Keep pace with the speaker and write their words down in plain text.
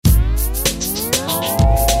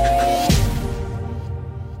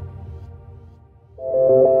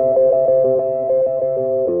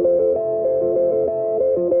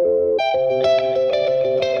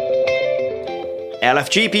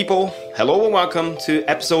LFG people, hello and welcome to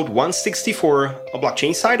episode 164 of Blockchain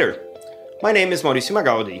Insider. My name is Mauricio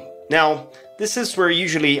Magaldi. Now, this is where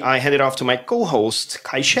usually I hand it off to my co-host,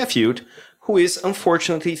 Kai Sheffield, who is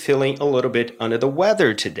unfortunately feeling a little bit under the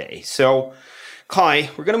weather today. So, Kai,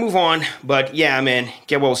 we're going to move on, but yeah, man,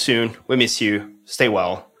 get well soon. We miss you. Stay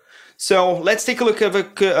well. So let's take a look at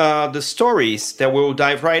the stories that we'll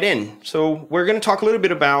dive right in. So we're going to talk a little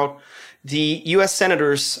bit about the U.S.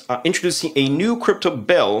 senators introducing a new crypto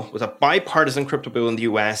bill with a bipartisan crypto bill in the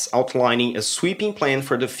U.S. outlining a sweeping plan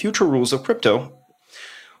for the future rules of crypto.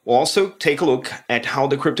 We'll also take a look at how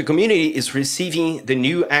the crypto community is receiving the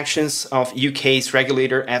new actions of UK's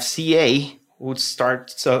regulator FCA, who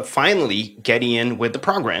starts finally getting in with the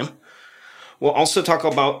program. We'll also talk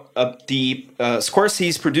about the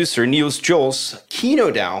Scorsese's producer, Niels Jules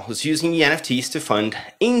Kino DAO, who's using the NFTs to fund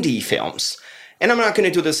indie films. And I'm not going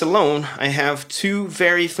to do this alone. I have two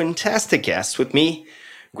very fantastic guests with me.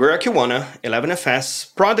 Guerra Kiwana,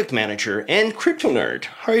 11FS product manager and crypto nerd.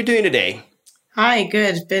 How are you doing today? Hi,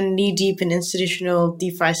 good. Been knee-deep in institutional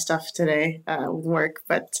DeFi stuff today with work,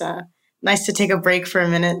 but nice to take a break for a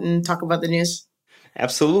minute and talk about the news.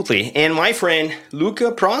 Absolutely. And my friend,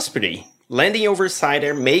 Luca Prosperi, lending oversight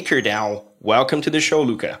at MakerDAO. Welcome to the show,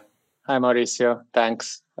 Luca. Hi, Mauricio.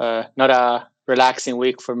 Thanks. Not a relaxing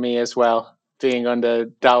week for me as well, being on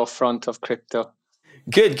the DAO front of crypto.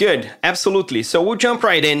 Good. Absolutely. So we'll jump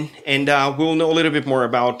right in and we'll know a little bit more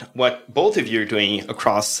about what both of you are doing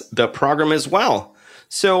across the program as well.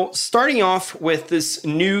 So starting off with this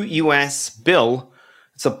new US bill,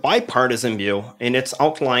 it's a bipartisan bill and it's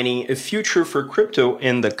outlining a future for crypto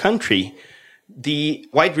in the country. The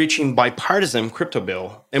wide-reaching bipartisan crypto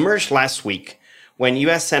bill emerged last week when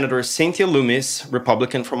U.S. Senator Cynthia Lummis,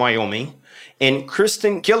 Republican from Wyoming, and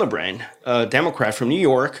Kirsten Gillibrand, a Democrat from New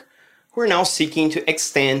York, who are now seeking to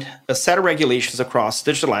extend a set of regulations across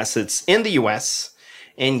digital assets in the U.S.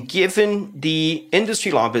 and given the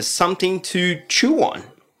industry lobbyists something to chew on,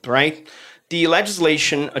 right? The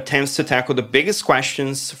legislation attempts to tackle the biggest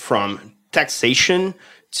questions from taxation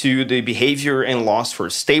to the behavior and laws for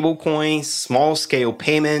stablecoins, small-scale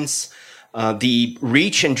payments, the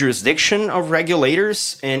reach and jurisdiction of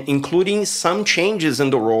regulators, and including some changes in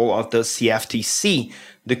the role of the CFTC,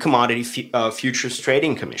 the Commodity Futures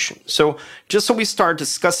Trading Commission. So just so we start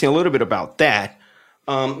discussing a little bit about that,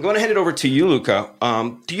 I'm going to hand it over to you, Luca.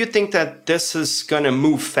 Do you think that this is going to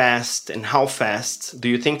move fast, and how fast? Do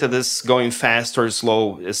you think that this going fast or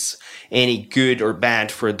slow is any good or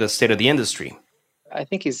bad for the state of the industry? I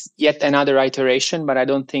think it's yet another iteration, but I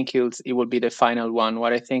don't think it will be the final one.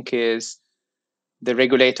 What I think is the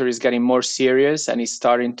regulator is getting more serious and is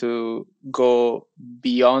starting to go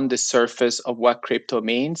beyond the surface of what crypto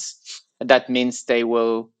means. That means they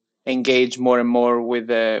will engage more and more with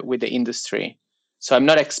the industry. So I'm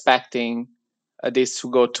not expecting this to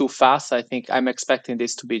go too fast. I think I'm expecting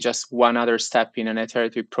this to be just one other step in an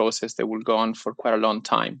iterative process that will go on for quite a long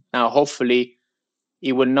time. Now, hopefully,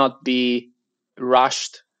 it will not be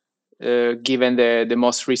rushed given the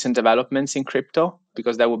most recent developments in crypto,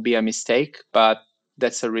 because that would be a mistake, but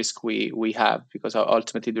that's a risk we have, because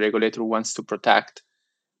ultimately the regulator wants to protect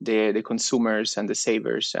the consumers and the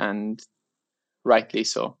savers, and rightly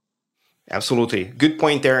so. Absolutely. Good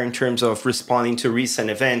point there in terms of responding to recent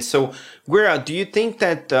events. So, Guerra, do you think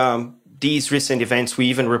that these recent events, we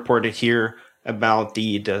even reported here about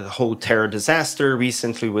the whole terror disaster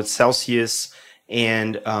recently with Celsius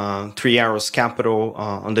and Three Arrows Capital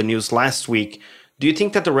on the news last week. Do you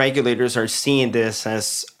think that the regulators are seeing this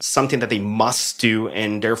as something that they must do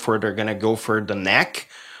and therefore they're going to go for the neck?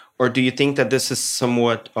 Or do you think that this is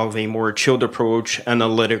somewhat of a more chilled approach,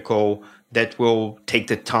 analytical, that will take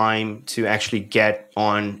the time to actually get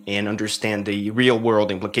on and understand the real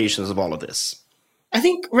world implications of all of this? I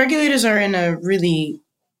think regulators are in a really,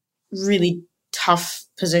 really tough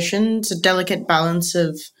position. It's a delicate balance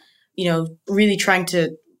of really trying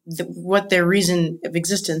to, what their reason of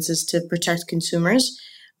existence is to protect consumers.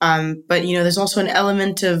 But, there's also an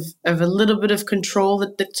element of a little bit of control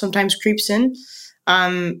that sometimes creeps in.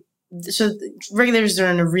 So regulators are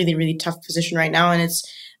in a really, really tough position right now.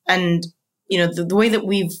 And the way that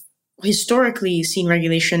we've historically seen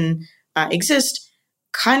regulation exist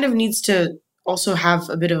kind of needs to also have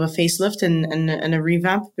a bit of a facelift and a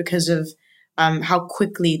revamp because of how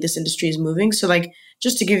quickly this industry is moving. So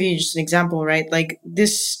just to give you just an example, right?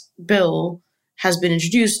 This bill has been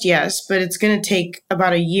introduced, yes, but it's going to take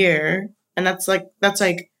about a year. And that's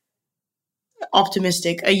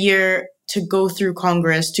optimistic, a year to go through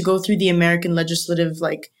Congress, to go through the American legislative,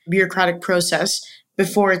 bureaucratic process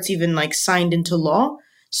before it's even signed into law.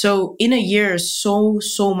 So in a year, so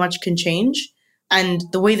much can change. And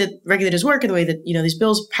the way that regulators work and the way that, these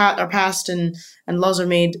bills are passed and laws are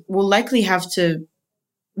made will likely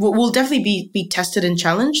will definitely be tested and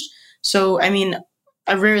challenged. So, I mean,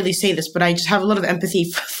 I rarely say this, but I just have a lot of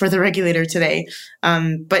empathy for the regulator today.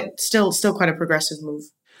 But still quite a progressive move.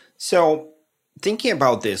 So thinking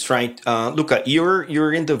about this, right, Luca,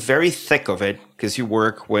 you're in the very thick of it because you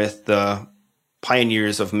work with the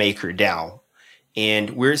pioneers of MakerDAO, and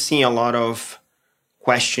we're seeing a lot of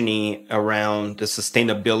questioning around the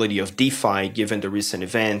sustainability of DeFi given the recent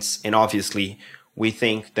events. And obviously, we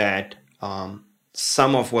think that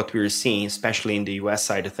some of what we're seeing, especially in the US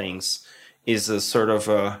side of things, is a sort of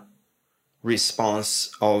a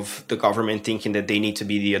response of the government thinking that they need to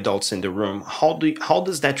be the adults in the room. How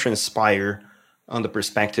does that transpire on the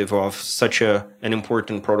perspective of such an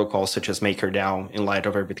important protocol such as MakerDAO in light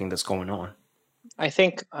of everything that's going on? I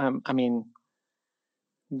think,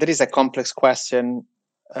 there is a complex question.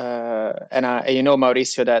 And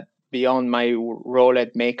Mauricio, that beyond my role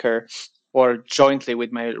at Maker, or jointly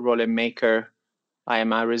with my role at Maker, I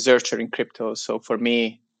am a researcher in crypto. So for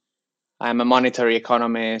me, I'm a monetary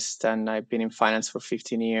economist and I've been in finance for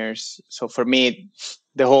 15 years. So for me,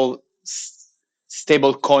 the whole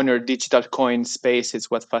stable coin or digital coin space is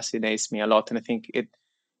what fascinates me a lot. And I think it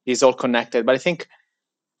is all connected. But I think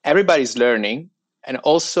everybody's learning, and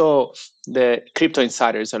also the crypto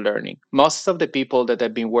insiders are learning. Most of the people that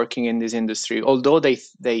have been working in this industry, although they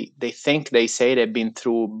say they've been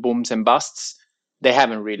through booms and busts, they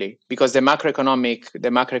haven't really, because the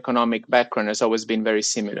macroeconomic background has always been very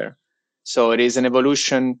similar. So it is an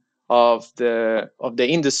evolution of the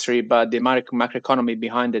industry, but the macroeconomy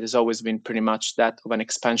behind it has always been pretty much that of an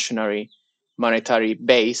expansionary monetary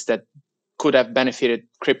base that could have benefited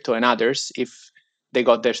crypto and others if they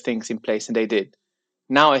got their things in place, and they did.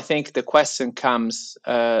 Now, I think the question comes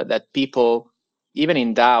that people, even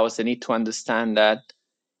in DAOs, they need to understand that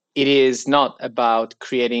it is not about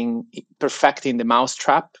perfecting the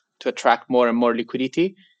mousetrap to attract more and more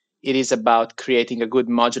liquidity. It is about creating a good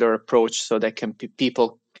modular approach so that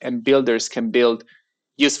people and builders can build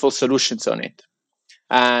useful solutions on it.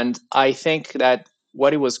 And I think that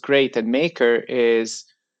what it was great at Maker is,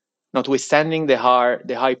 notwithstanding the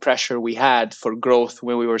high pressure we had for growth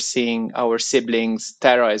when we were seeing our siblings,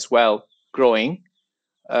 Terra as well, growing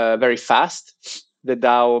very fast, the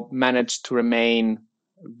DAO managed to remain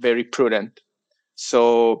very prudent.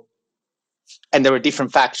 So, and there were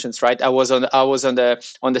different factions, right? I was on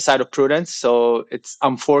the side of prudence. So it's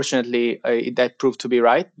unfortunately that proved to be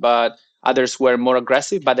right, but others were more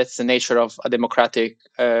aggressive. But that's the nature of a democratic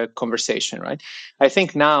conversation, right? I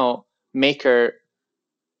think now Maker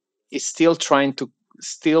is still trying to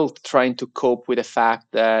cope with the fact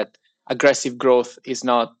that aggressive growth is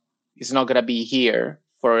not going to be here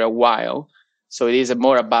for a while. So it is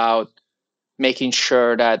more about making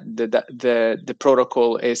sure that the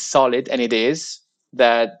protocol is solid, and it is,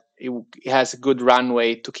 that it has a good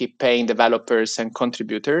runway to keep paying developers and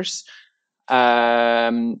contributors,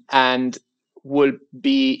 and will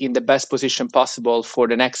be in the best position possible for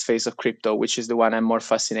the next phase of crypto, which is the one I'm more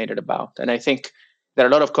fascinated about. And I think there are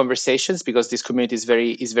a lot of conversations because this community is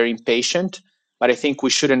very impatient, but I think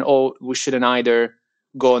we shouldn't either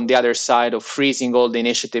go on the other side of freezing all the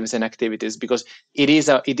initiatives and activities, because it is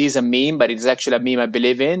a meme, but it's actually a meme I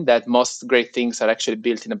believe in, that most great things are actually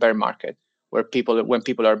built in a bear market, when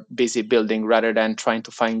people are busy building rather than trying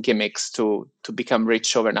to find gimmicks to become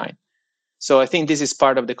rich overnight. So I think this is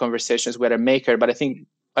part of the conversations with a Maker. But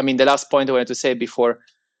the last point I wanted to say before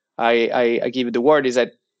I give you the word is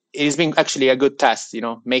that it has been actually a good test.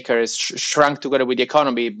 Maker has shrunk together with the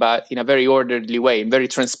economy, but in a very orderly way, in a very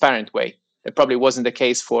transparent way. It probably wasn't the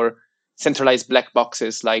case for centralized black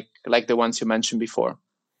boxes like the ones you mentioned before.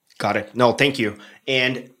 Got it. No, thank you.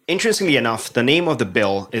 And interestingly enough, the name of the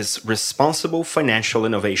bill is Responsible Financial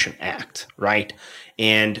Innovation Act, right?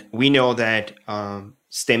 And we know that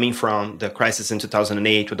stemming from the crisis in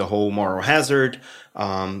 2008 with the whole moral hazard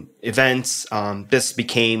events, this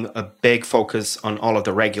became a big focus on all of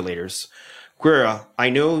the regulators. Guerra, I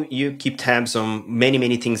know you keep tabs on many,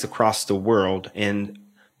 many things across the world, and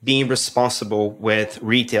being responsible with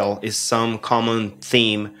retail is some common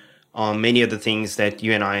theme on many of the things that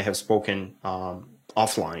you and I have spoken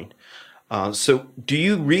offline. So do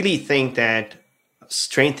you really think that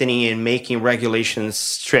strengthening and making regulations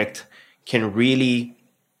strict can really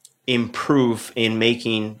improve in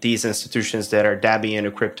making these institutions that are dabbing into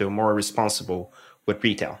crypto more responsible with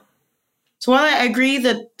retail? So while I agree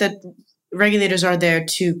that regulators are there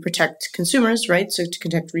to protect consumers, right? So to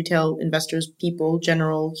protect retail investors, people,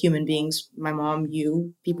 general human beings, my mom,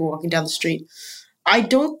 you, people walking down the street. I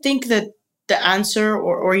don't think that the answer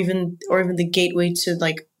or even the gateway to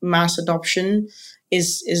like mass adoption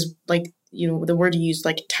is like, the word you use,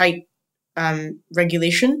 like tight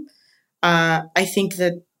regulation. I think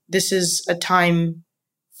that this is a time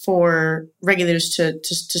for regulators to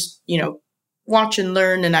watch and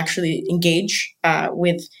learn and actually engage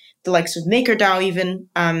with the likes of MakerDAO, even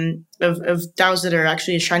of DAOs that are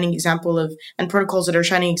actually a shining example of, and protocols that are a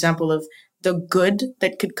shining example of the good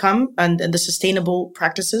that could come and the sustainable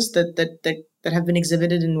practices that have been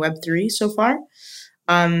exhibited in Web3 so far.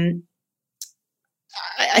 I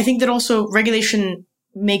think that also regulation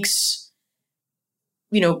makes,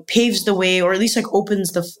 paves the way, or at least like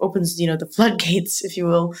opens the floodgates, if you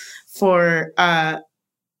will, for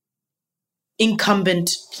incumbent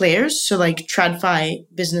players. So like TradFi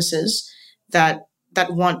businesses that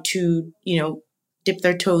want to, dip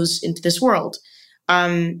their toes into this world.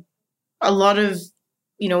 A lot of,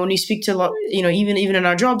 when we speak to a lot, even in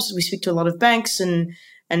our jobs, we speak to a lot of banks and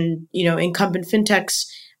incumbent fintechs,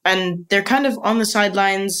 and they're kind of on the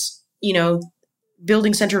sidelines,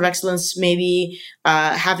 building center of excellence, maybe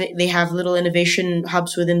they have little innovation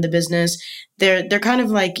hubs within the business. They're kind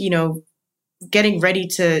of like, getting ready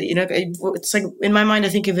to, it's like, in my mind, I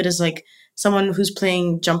think of it as like someone who's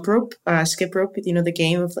playing jump rope, skip rope, the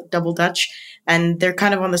game of like double dutch, and they're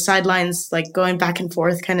kind of on the sidelines, like going back and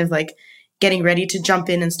forth, kind of like getting ready to jump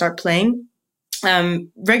in and start playing.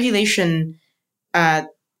 Regulation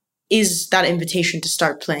is that invitation to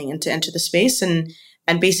start playing and to enter the space, and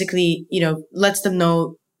basically, lets them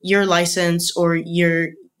know your license or your,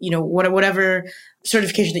 whatever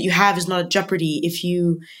certification that you have is not at jeopardy if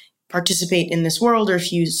you participate in this world or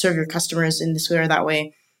if you serve your customers in this way or that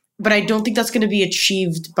way. But I don't think that's going to be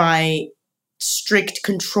achieved by strict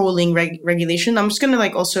controlling regulation. I'm just going to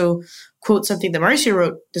like also quote something that Mauricio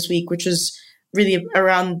wrote this week, which is really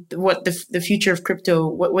around what the future of crypto,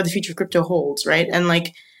 what the future of crypto holds, right? And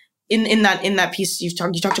like in that piece, you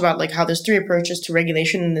talked about like how there's 3 approaches to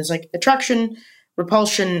regulation, and there's like attraction,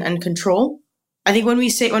 repulsion, and control. I think when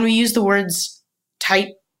we use the words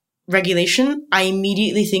tight regulation, I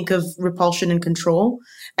immediately think of repulsion and control,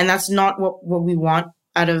 and that's not what we want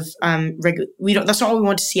out of that's not what we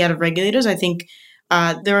want to see out of regulators. I think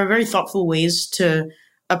there are very thoughtful ways to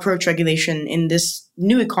approach regulation in this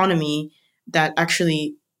new economy that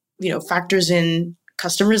actually, factors in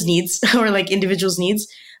customers' needs or like individuals' needs,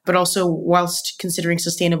 but also whilst considering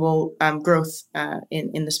sustainable growth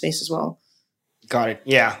in the space as well. Got it.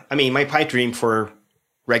 Yeah. I mean, my pipe dream for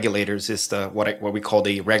regulators is what we call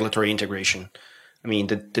the regulatory integration. I mean,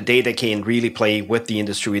 the day they can really play with the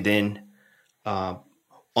industry within,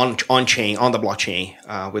 on chain, on the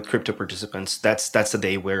blockchain, with crypto participants. That's the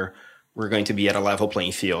day where we're going to be at a level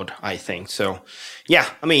playing field, I think. So, yeah,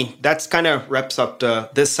 I mean, that's kind of wraps up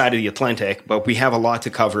this side of the Atlantic, but we have a lot to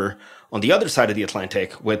cover on the other side of the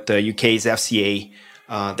Atlantic with the UK's FCA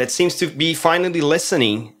that seems to be finally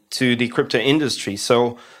listening to the crypto industry.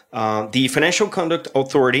 So the Financial Conduct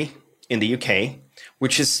Authority in the UK,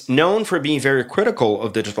 which is known for being very critical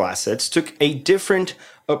of digital assets, took a different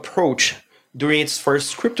approach during its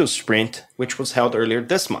first crypto sprint, which was held earlier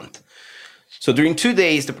this month. So during 2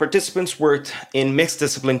 days, the participants worked in mixed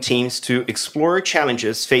discipline teams to explore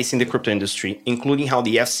challenges facing the crypto industry, including how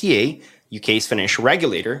the FCA, UK's financial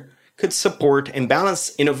regulator, could support and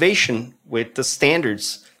balance innovation with the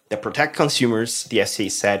standards that protect consumers, the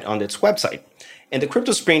FCA said on its website. And the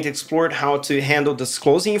Crypto Sprint explored how to handle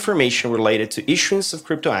disclosing information related to issuance of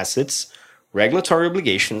crypto assets, regulatory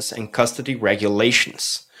obligations, and custody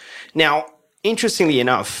regulations. Now, interestingly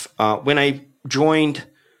enough, when I joined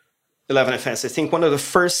 11FS, I think one of the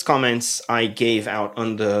first comments I gave out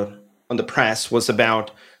on the press was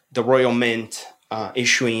about the Royal Mint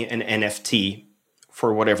issuing an NFT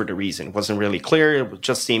for whatever the reason. It wasn't really clear. It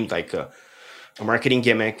just seemed like a marketing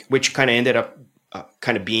gimmick, which kind of ended up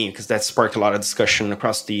kind of being, because that sparked a lot of discussion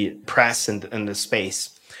across the press and the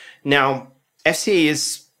space. Now, FCA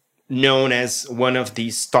is known as one of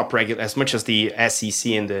these top regulators, as much as the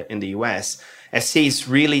SEC in the US. FCA is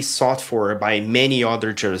really sought for by many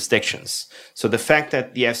other jurisdictions. So the fact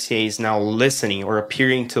that the FCA is now listening or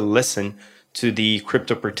appearing to listen to the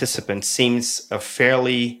crypto participants seems a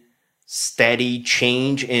fairly steady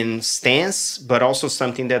change in stance, but also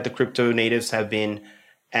something that the crypto natives have been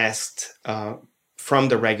asked from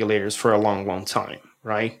the regulators for a long, long time,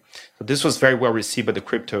 right? So this was very well received by the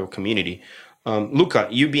crypto community. Luca,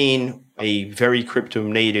 you being a very crypto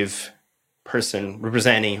native person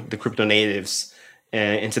representing the crypto natives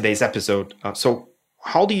in today's episode. So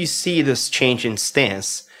how do you see this change in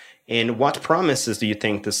stance, and what promises do you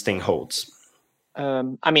think this thing holds?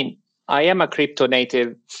 I mean, I am a crypto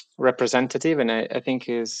native representative, and I think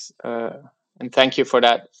is And thank you for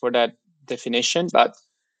that definition. But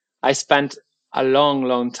I spent a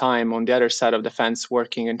long time on the other side of the fence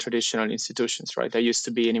working in traditional institutions, right? I used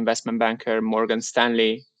to be an investment banker, Morgan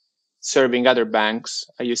Stanley, serving other banks.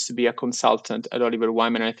 I used to be a consultant at Oliver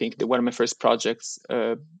Wyman. I think one of my first projects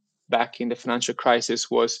back in the financial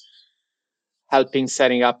crisis was helping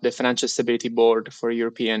setting up the Financial Stability Board for the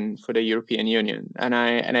European Union. And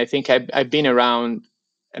I think I've been around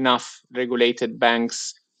enough regulated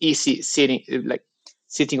banks,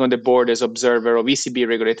 sitting on the board as observer of ECB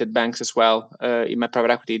regulated banks as well in my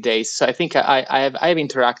private equity days. So I think I've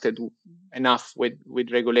interacted enough with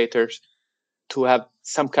regulators to have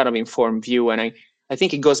some kind of informed view. And I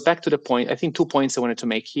think it goes back to the point, I think 2 points I wanted to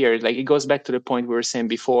make here. Like, it goes back to the point we were saying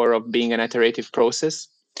before of being an iterative process.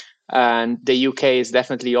 And the UK has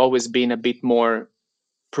definitely always been a bit more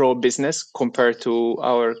pro-business compared to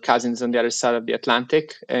our cousins on the other side of the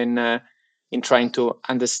Atlantic, and in trying to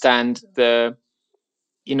understand the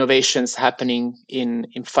innovations happening in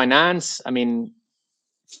finance, and in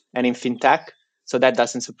fintech. So that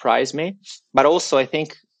doesn't surprise me. But also, I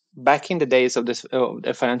think back in the days of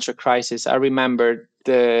the financial crisis, I remember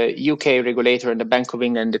the UK regulator and the Bank of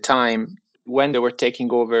England at the time, when they were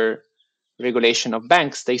taking over regulation of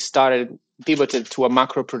banks, they pivoted to a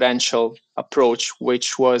macroprudential approach,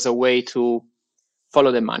 which was a way to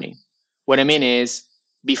follow the money. What I mean is,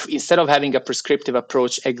 instead of having a prescriptive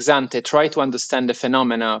approach ex ante, try to understand the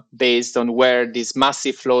phenomena based on where these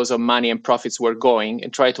massive flows of money and profits were going,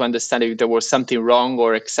 and try to understand if there was something wrong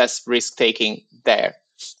or excess risk taking there.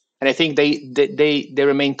 And I think they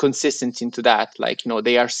remain consistent into that. Like,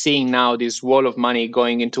 they are seeing now this wall of money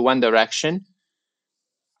going into one direction.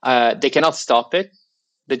 They cannot stop it.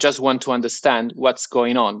 They just want to understand what's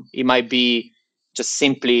going on. It might be just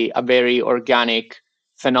simply a very organic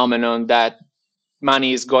phenomenon that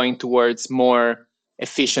money is going towards more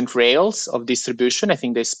efficient rails of distribution. I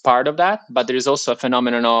think there's part of that, but there is also a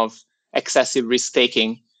phenomenon of excessive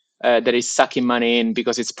risk-taking that is sucking money in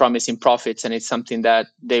because it's promising profits, and it's something that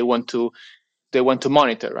they want to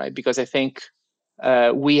monitor, right? Because I think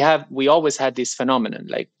we always had this phenomenon,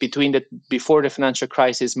 like before the financial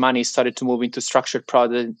crisis, money started to move into structured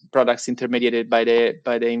products intermediated by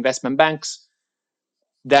the investment banks.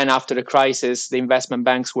 Then after the crisis, the investment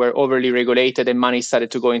banks were overly regulated and money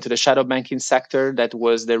started to go into the shadow banking sector. That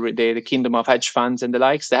was the kingdom of hedge funds and the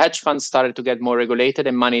likes. The hedge funds started to get more regulated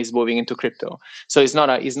and money is moving into crypto. So it's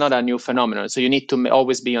not a new phenomenon. So you need to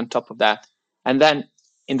always be on top of that. And then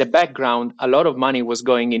in the background, a lot of money was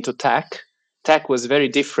going into tech. Tech was very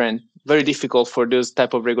difficult for those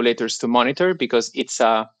type of regulators to monitor because it's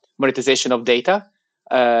a monetization of data.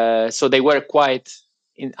 So they were quite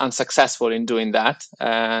unsuccessful in doing that.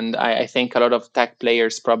 And I think a lot of tech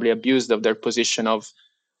players probably abused of their position of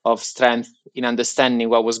strength in understanding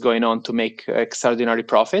what was going on to make extraordinary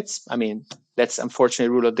profits. I mean, that's unfortunately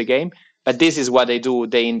the rule of the game. But this is what they do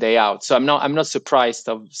day in, day out. So I'm not surprised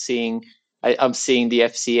of seeing the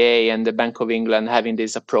FCA and the Bank of England having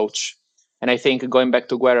this approach. And I think, going back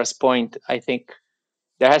to Guerra's point, I think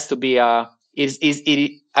there has to be I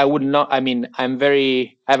have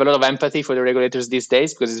a lot of empathy for the regulators these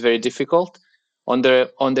days because it's very difficult. On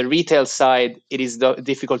the retail side, it is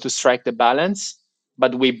difficult to strike the balance,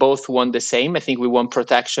 but we both want the same. I think we want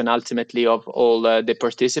protection ultimately of all the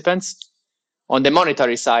participants. On the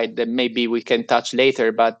monetary side, that maybe we can touch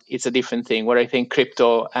later, but it's a different thing. Where I think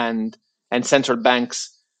crypto and central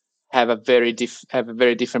banks have a very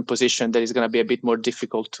different position that is going to be a bit more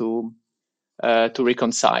difficult to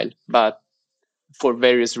reconcile, but for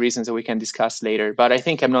various reasons that we can discuss later. But I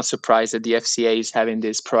think I'm not surprised that the FCA is having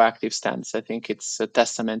this proactive stance. I think it's a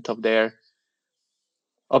testament of the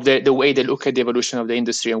way they look at the evolution of the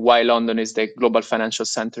industry and why London is the global financial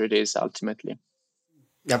center it is ultimately.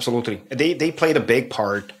 Absolutely. They played a big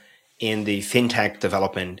part in the fintech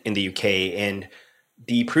development in the UK, and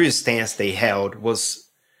the previous stance they held was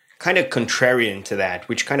kind of contrarian to that,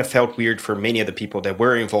 which kind of felt weird for many of the people that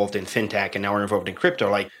were involved in fintech and now are involved in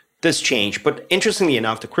crypto. Like, this change. But interestingly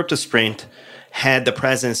enough, the Crypto Sprint had the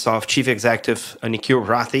presence of Chief Executive Nikhil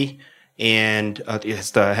Rathi, and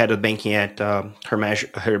is the head of banking at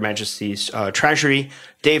Her Majesty's Treasury,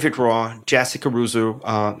 David Raw, Jessica Russo,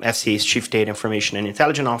 FCA's Chief Data Information and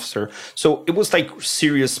Intelligence Officer. So it was like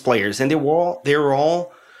serious players, and they were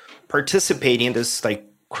all participating in this like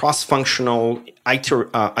cross-functional,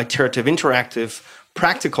 iterative, interactive,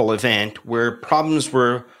 practical event where problems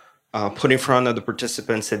were put in front of the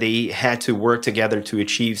participants that they had to work together to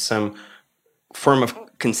achieve some form of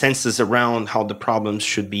consensus around how the problems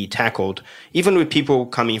should be tackled, even with people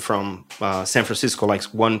coming from San Francisco, like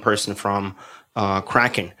one person from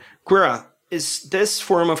Kraken. Guerra, is this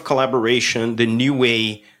form of collaboration the new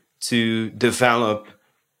way to develop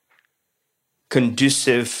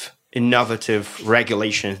conducive, innovative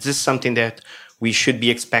regulation? Is this something that we should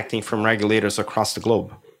be expecting from regulators across the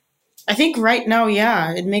globe? I think right now,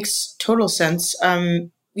 yeah, it makes total sense.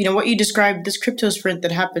 What you described, this crypto sprint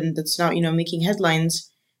that happened that's now, making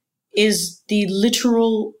headlines, is the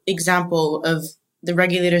literal example of the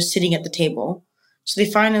regulators sitting at the table. So they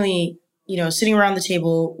finally, sitting around the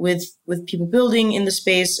table with people building in the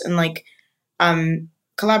space and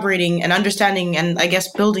collaborating and understanding and I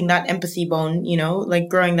guess building that empathy bone,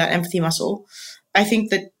 growing that empathy muscle. I think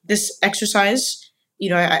that this exercise,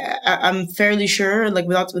 I'm fairly sure,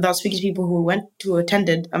 without speaking to people who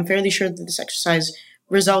attended, I'm fairly sure that this exercise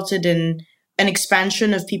resulted in an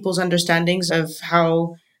expansion of people's understandings of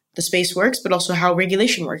how the space works, but also how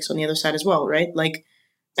regulation works on the other side as well, right?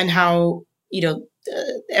 And how,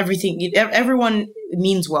 everyone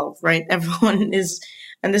means well, right? Everyone is,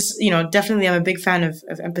 and this, definitely I'm a big fan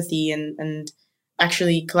of empathy and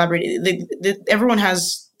actually collaborating. Everyone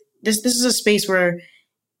has, this is a space where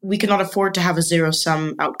we cannot afford to have a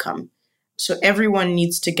zero-sum outcome. So everyone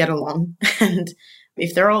needs to get along. And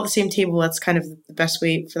if they're all at the same table, that's kind of the best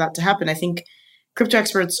way for that to happen. I think crypto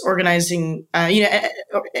experts organizing,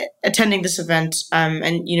 attending this event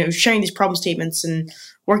and, sharing these problem statements and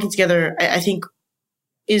working together, I think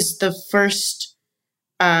is the first,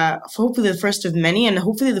 hopefully the first of many, and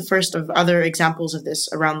hopefully the first of other examples of this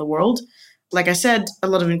around the world. Like I said, a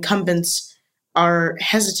lot of incumbents are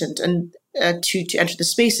hesitant and to enter the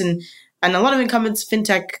space, and a lot of incumbents,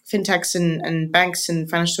 fintechs and banks and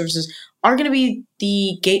financial services are going to be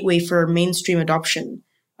the gateway for mainstream adoption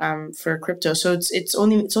for crypto. So it's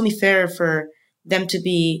only fair for them to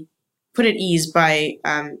be put at ease by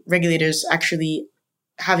regulators actually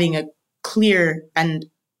having a clear and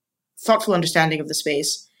thoughtful understanding of the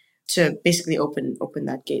space to basically open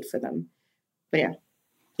that gate for them. But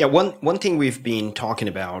yeah. One thing we've been talking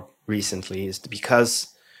about recently is because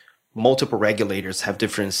multiple regulators have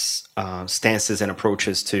different stances and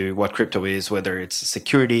approaches to what crypto is, whether it's a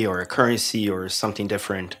security or a currency or something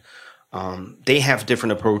different. They have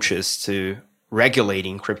different approaches to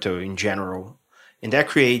regulating crypto in general. And that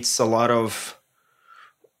creates a lot of,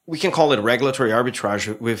 we can call it regulatory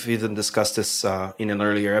arbitrage. We've even discussed this in an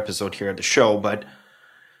earlier episode here at the show. But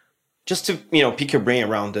just to pick your brain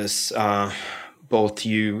around this, both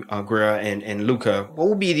you, Guerra, and Luca, what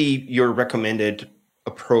would be your recommended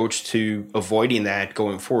approach to avoiding that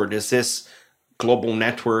going forward? Is this global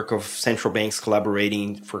network of central banks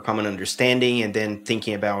collaborating for common understanding and then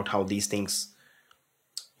thinking about how these things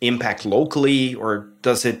impact locally, or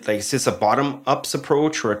is this a bottom-up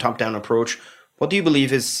approach or a top-down approach? What do you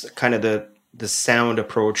believe is kind of the sound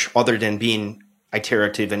approach, other than being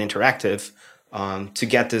iterative and interactive, to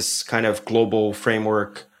get this kind of global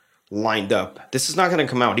framework lined up? This is not going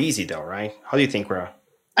to come out easy, though, right? How do you think, Guerra?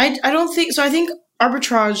 I don't think so. I think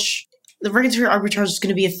arbitrage, the regulatory arbitrage, is going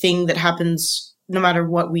to be a thing that happens no matter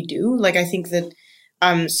what we do. I think that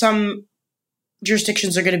some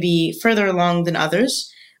jurisdictions are going to be further along than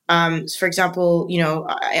others. For example,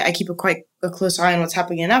 I keep a close eye on what's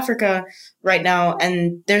happening in Africa right now,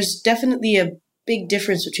 and there's definitely a big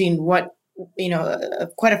difference between what,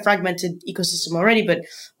 quite a fragmented ecosystem already, but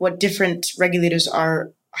what different regulators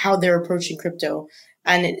are, how they're approaching crypto.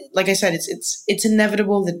 And like I said, it's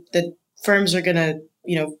inevitable that firms are going to,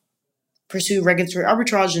 pursue regulatory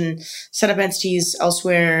arbitrage and set up entities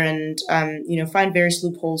elsewhere and, find various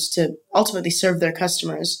loopholes to ultimately serve their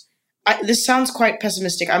customers. This sounds quite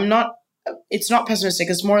pessimistic. It's not pessimistic.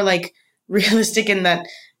 It's more like realistic in that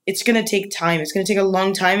it's going to take time. It's going to take a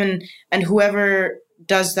long time. And whoever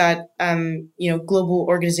does that, global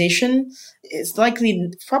organization, it's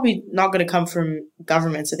probably not going to come from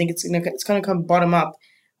governments. I think it's going to come bottom up.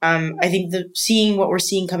 I think seeing what we're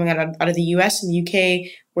seeing coming out of the US and the UK,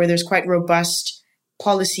 where there's quite robust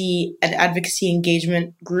policy and advocacy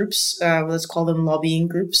engagement groups, let's call them lobbying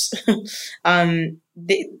groups,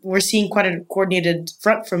 we're seeing quite a coordinated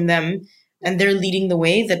front from them, and they're leading the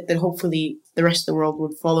way that hopefully the rest of the world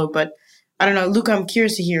would follow. But I don't know, Luca, I'm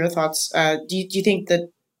curious to hear your thoughts. Do you think that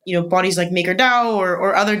bodies like MakerDAO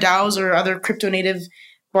or other DAOs or other crypto native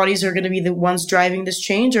bodies are going to be the ones driving this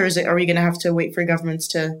change, or are we going to have to wait for governments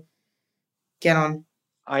to get on?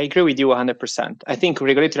 I agree with you 100%. I think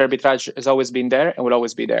regulatory arbitrage has always been there and will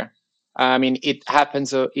always be there. I mean, it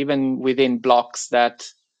happens even within blocks that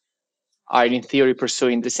are in theory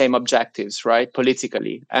pursuing the same objectives, right,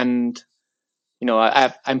 politically. And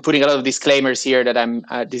I'm putting a lot of disclaimers here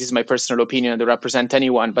that this is my personal opinion, I don't represent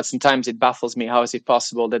anyone, but sometimes it baffles me. How is it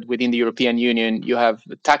possible that within the European Union, you have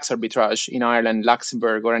tax arbitrage in Ireland,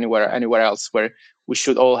 Luxembourg, or anywhere else where we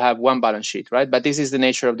should all have one balance sheet, right? But this is the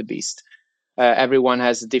nature of the beast. Everyone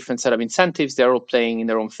has a different set of incentives. They're all playing in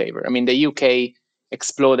their own favor. I mean, the UK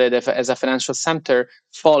exploded as a financial center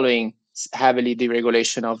following heavily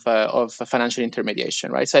deregulation of financial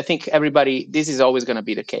intermediation, right? So I think this is always going to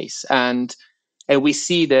be the case. And we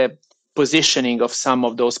see the positioning of some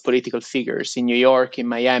of those political figures in New York, in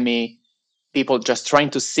Miami, people just trying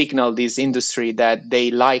to signal this industry that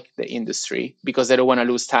they like the industry because they don't want to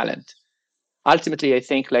lose talent. Ultimately, I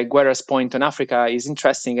think like Guerra's point on Africa is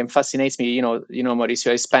interesting and fascinates me.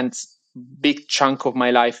 Mauricio, I spent big chunk of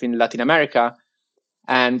my life in Latin America,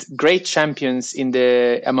 and great champions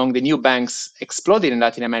among the new banks exploded in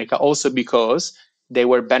Latin America also because they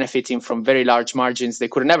were benefiting from very large margins they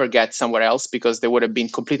could never get somewhere else because they would have been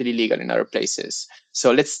completely illegal in other places.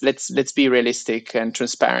 So let's be realistic and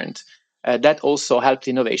transparent. That also helped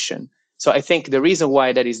innovation. So I think the reason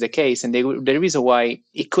why that is the case, and the reason why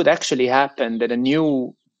it could actually happen that a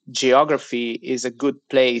new geography is a good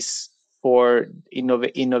place for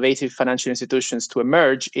innovative financial institutions to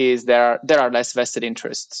emerge, is there are less vested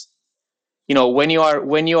interests. When you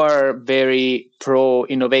are very pro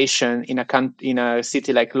innovation in a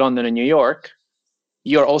city like London and New York,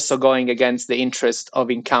 you're also going against the interest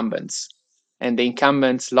of incumbents, and the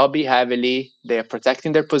incumbents lobby heavily. They are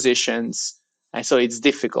protecting their positions, and so it's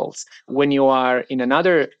difficult. When you are in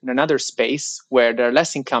another space where there are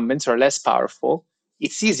less incumbents or less powerful,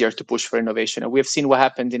 it's easier to push for innovation. And we have seen what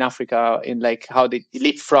happened in Africa in like how they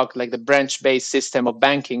leapfrog like the branch-based system of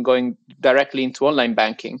banking going directly into online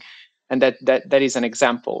banking. And that is an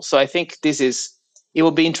example. So I think it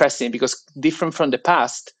will be interesting because different from the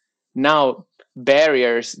past, now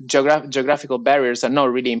geographical barriers are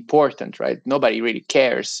not really important, right? Nobody really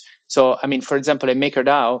cares. So, I mean, for example, at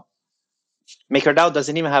MakerDAO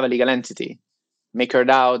doesn't even have a legal entity.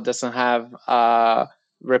 MakerDAO doesn't have a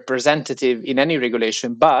representative in any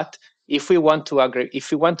regulation. But if we want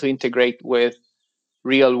to integrate with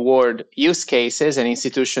real world use cases and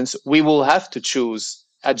institutions, we will have to choose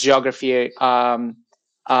a geography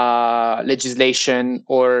legislation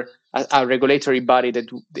or a regulatory body that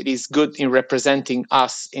is good in representing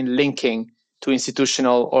us in linking to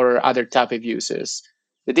institutional or other type of users.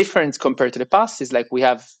 The difference compared to the past is like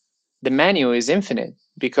the menu is infinite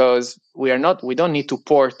because we don't need to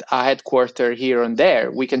port a headquarter here and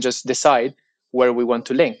there. We can just decide where we want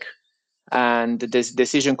to link. And this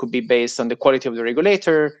decision could be based on the quality of the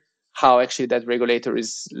regulator, how actually that regulator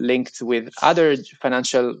is linked with other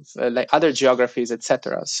financial, like other geographies,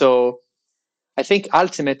 etc. So I think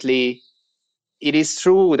ultimately it is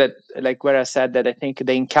true that, like where I said, that I think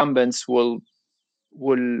the incumbents will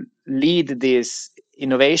lead this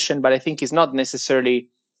innovation, but I think it's not necessarily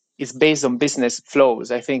it's based on business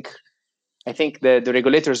flows. I think the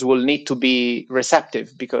regulators will need to be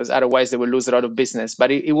receptive because otherwise they will lose a lot of business.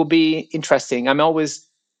 But it will be interesting.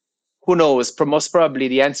 Who knows? Most probably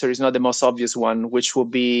the answer is not the most obvious one, which will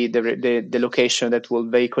be the location that will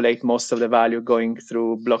vehiculate most of the value going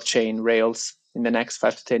through blockchain rails in the next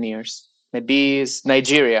 5 to 10 years. Maybe it's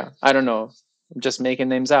Nigeria. I don't know. I'm just making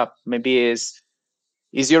names up. Maybe it's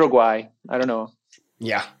Uruguay. I don't know.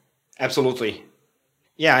 Yeah, absolutely.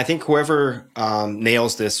 Yeah, I think whoever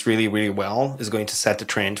nails this really, really well is going to set the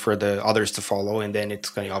trend for the others to follow, and then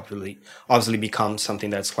it's going to obviously become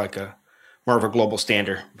something that's like more of a global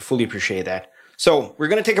standard. We fully appreciate that. So we're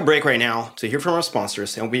going to take a break right now to hear from our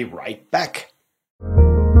sponsors, and we'll be right back.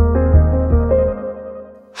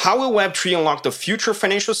 How will Web3 unlock the future of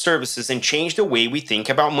financial services and change the way we think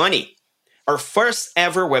about money? Our first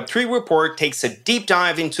ever Web3 report takes a deep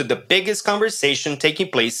dive into the biggest conversation taking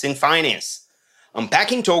place in finance,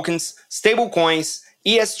 unpacking tokens, stablecoins,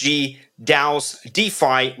 ESG, DAOs,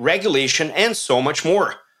 DeFi, regulation, and so much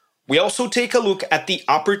more. We also take a look at the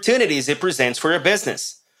opportunities it presents for your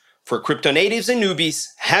business. For crypto natives and newbies,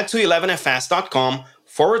 head to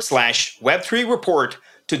 11fs.com/Web3 report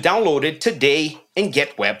to download it today and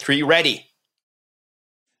get Web3 ready.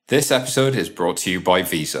 This episode is brought to you by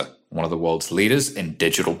Visa, one of the world's leaders in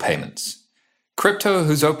digital payments. Crypto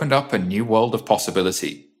has opened up a new world of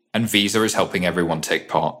possibility, and Visa is helping everyone take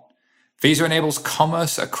part. Visa enables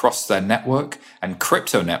commerce across their network and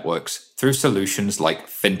crypto networks through solutions like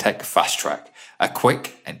FinTech Fast Track, a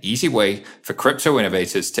quick and easy way for crypto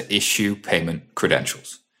innovators to issue payment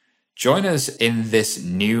credentials. Join us in this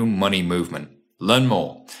new money movement. Learn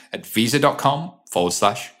more at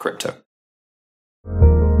visa.com/crypto.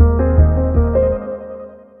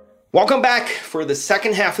 Welcome back for the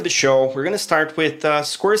second half of the show. We're going to start with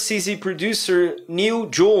Scorsese producer Neil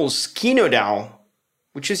Jules' KinoDAO,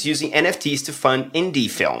 which is using NFTs to fund indie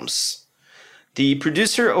films. The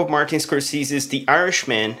producer of Martin Scorsese's The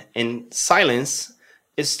Irishman and Silence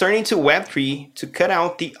is turning to Web3 to cut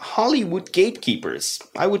out the Hollywood gatekeepers.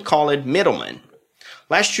 I would call it middlemen.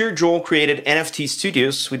 Last year, Joel created NFT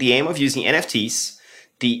Studios with the aim of using NFTs,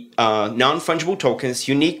 the non-fungible tokens,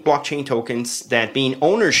 unique blockchain tokens that mean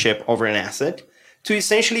ownership over an asset, to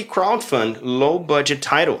essentially crowdfund low-budget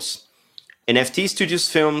titles. NFT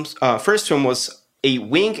Studios' first film was A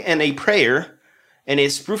Wink and a Prayer, and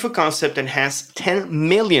is proof of concept and has 10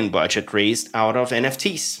 million budget raised out of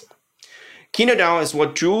NFTs. KinoDAO is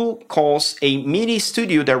what Joel calls a mini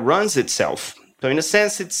studio that runs itself. So in a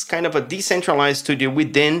sense, it's kind of a decentralized studio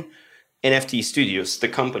within NFT Studios, the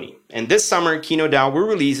company. And this summer, KinoDAO will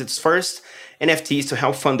release its first NFTs to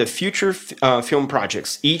help fund the future film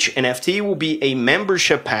projects. Each NFT will be a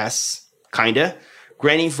membership pass,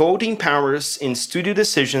 granting voting powers in studio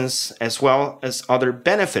decisions, as well as other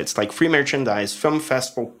benefits like free merchandise, film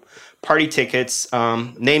festival, party tickets,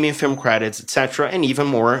 naming film credits, etc., and even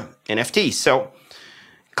more NFTs. So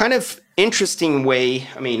kind of interesting way,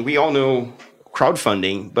 I mean, we all know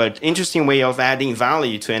crowdfunding, but interesting way of adding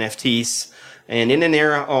value to NFTs. And in an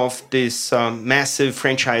era of these massive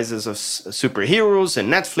franchises of superheroes and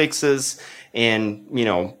Netflixes and,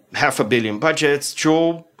 $500 million budgets,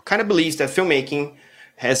 Joel kind of believes that filmmaking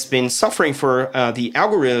has been suffering for the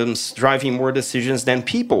algorithms driving more decisions than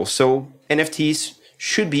people. So NFTs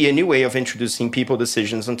should be a new way of introducing people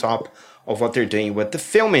decisions on top of what they're doing with the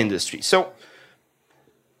film industry. So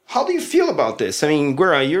how do you feel about this? I mean,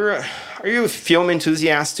 Guerra, are you a film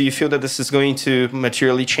enthusiast? Do you feel that this is going to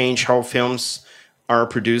materially change how films are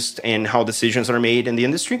produced and how decisions are made in the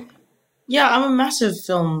industry? Yeah, I'm a massive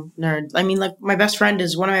film nerd. I mean, like, one of my best friends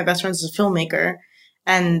is a filmmaker,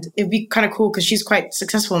 and it'd be kind of cool because she's quite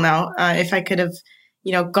successful now. If I could have,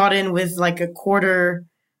 got in with like a quarter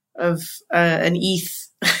of an ETH,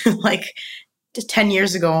 like 10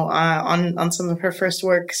 years ago on some of her first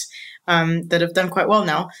works. That have done quite well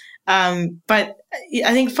now. But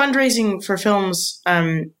I think fundraising for films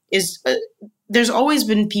is there's always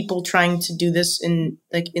been people trying to do this in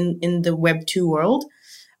the Web 2 world.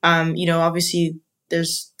 Obviously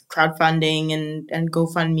there's crowdfunding and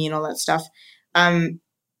GoFundMe and all that stuff.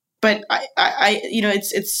 But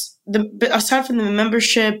it's aside from the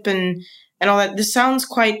membership and all that, this sounds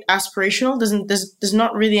quite aspirational. There's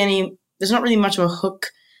not really much of a hook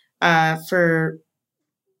for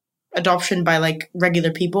adoption by like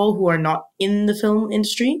regular people who are not in the film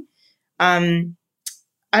industry. I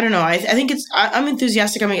don't know. I think I'm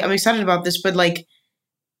enthusiastic. I'm excited about this, but like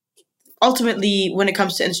ultimately when it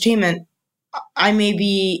comes to entertainment, I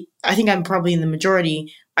think I'm probably in the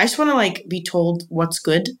majority. I just want to like be told what's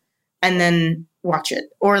good and then watch it,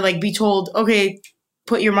 or like be told, okay,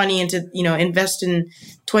 put your money into, invest in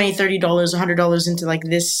 $20, $30, $100 into like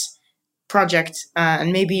this project,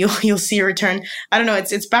 and maybe you'll see a return. I don't know.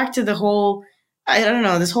 It's back to the whole, I don't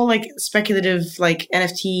know, this whole like speculative like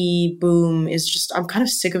NFT boom is just, I'm kind of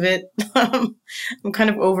sick of it. I'm kind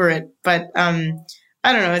of over it, but I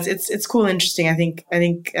don't know. It's cool and interesting. I think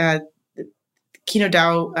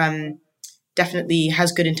KinoDAO definitely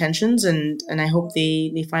has good intentions, and I hope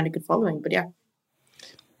they find a good following. But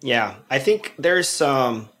yeah, I think there's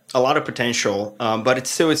a lot of potential, but it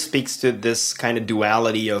speaks to this kind of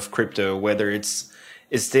duality of crypto, whether is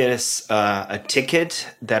this a ticket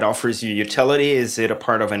that offers you utility? Is it a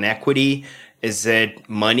part of an equity? Is it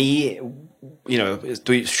money?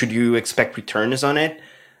 Should you expect returns on it?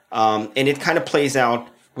 And it kind of plays out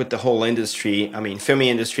with the whole industry. I mean, film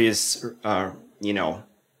industry is,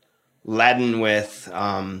 laden with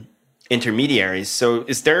intermediaries. So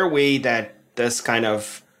is there a way that this kind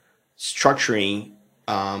of structuring,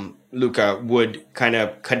 Luca, would kind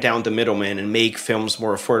of cut down the middleman and make films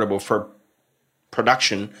more affordable for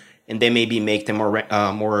production, and then maybe make them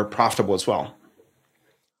more profitable as well?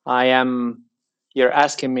 You're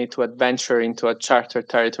asking me to adventure into a charter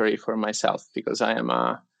territory for myself, because I am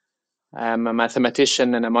a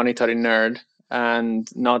mathematician and a monetary nerd, and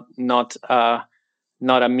not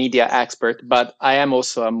a media expert, but I am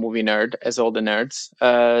also a movie nerd, as all the nerds.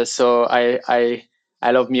 So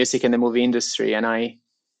I love music and the movie industry,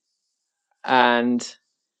 and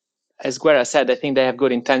as Guerra said, I think they have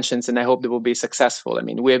good intentions, and I hope they will be successful. I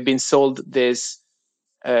mean, we have been sold this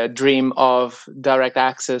dream of direct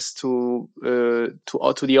access to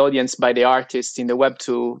the audience by the artists in the Web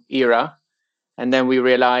 2 era, and then we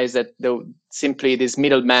realized that simply this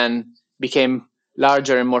middleman became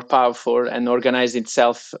larger and more powerful and organized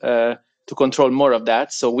itself to control more of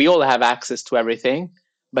that. So we all have access to everything,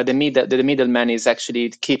 but the middleman is actually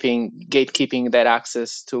gatekeeping that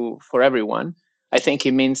access for everyone. I think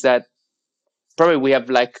it means that probably we have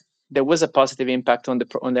there was a positive impact on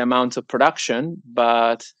the amount of production,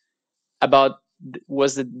 but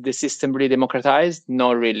was the system really democratized?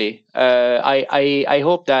 Not really. I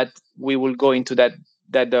hope that we will go into that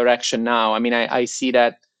direction now. I mean, I see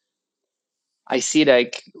like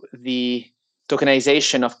the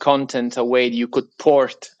tokenization of content, a way you could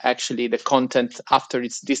port actually the content after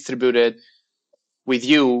it's distributed with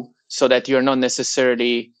you, so that you're not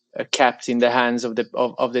necessarily kept in the hands of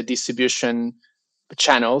the distribution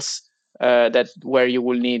channels where you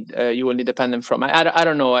will need dependent from. I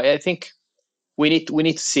don't know. I think we need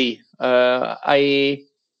to see. I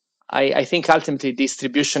think ultimately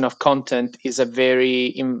distribution of content is a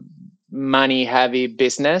very money heavy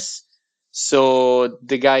business. So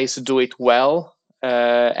the guys who do it well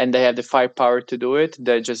and they have the firepower to do it,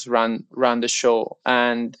 they just run the show,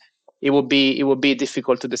 and it would be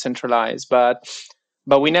difficult to decentralize. But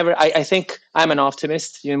we never. I think I'm an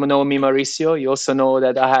optimist. You know me, Mauricio. You also know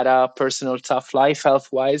that I had a personal tough life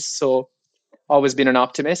health-wise, so always been an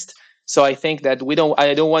optimist. So I think that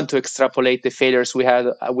I don't want to extrapolate the failures we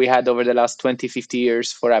had over the last 20, 50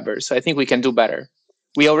 years forever. So I think we can do better.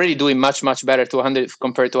 We already doing much, much better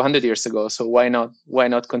compared to 100 years ago. So why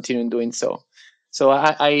not continue doing so? So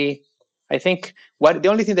I think the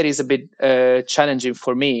only thing that is a bit challenging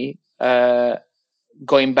for me,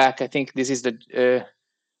 going back, I think this is the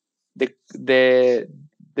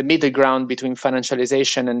middle ground between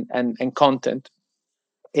financialization and content,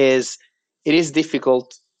 is it is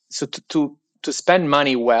difficult. So to spend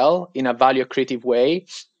money well in a value accretive way,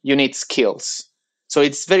 you need skills. So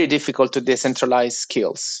it's very difficult to decentralize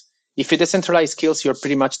skills. If you decentralize skills, you're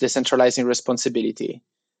pretty much decentralizing responsibility.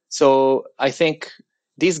 So I think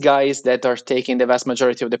these guys that are taking the vast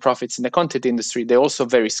majority of the profits in the content industry, they're also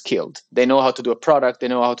very skilled. They know how to do a product. They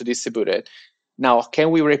know how to distribute it. Now,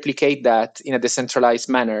 can we replicate that in a decentralized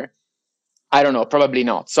manner? I don't know, probably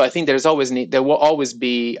not. So I think there will always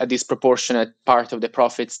be a disproportionate part of the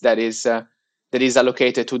profits that is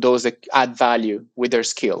allocated to those that add value with their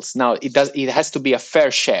skills. Now it has to be a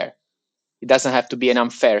fair share. It doesn't have to be an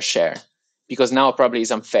unfair share, because now probably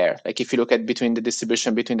is unfair. Like if you look at between the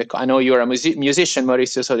distribution I know you're a musician,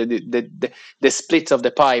 Mauricio, so the split of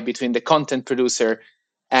the pie between the content producer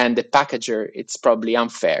and the packager, it's probably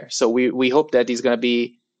unfair. So we hope that it's going to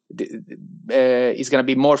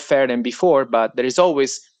be more fair than before, but there is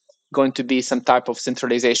always going to be some type of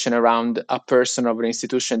centralization around a person or an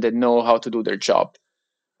institution that know how to do their job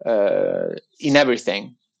in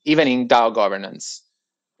everything, even in DAO governance.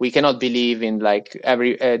 We cannot believe in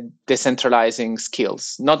every decentralizing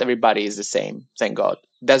skills. Not everybody is the same, thank God.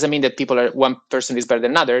 Doesn't mean that one person is better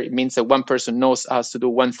than another. It means that one person knows how to do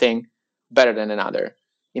one thing better than another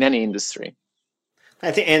in any industry.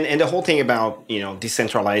 I think, and the whole thing about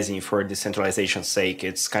decentralizing for decentralization's sake,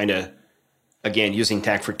 it's kind of, again, using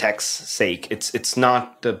tech for tech's sake. It's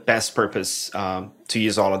not the best purpose to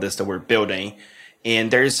use all of this that we're building, and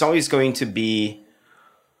there's always going to be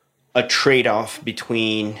a trade-off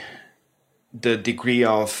between the degree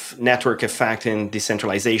of network effect and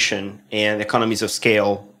decentralization and economies of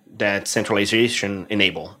scale that centralization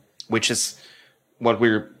enable, which is what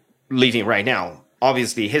we're living right now.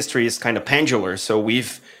 Obviously, history is kind of pendular, so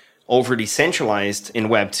we've over-decentralized in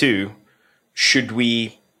Web 2. Should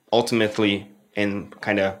we ultimately and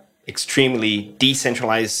kind of extremely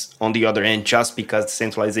decentralize on the other end just because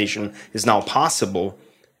centralization is now possible?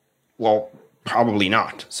 Well, probably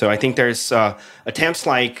not. So I think there's attempts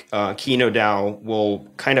like Kino DAO will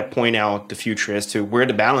kind of point out the future as to where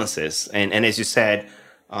the balance is. And as you said,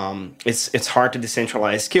 it's hard to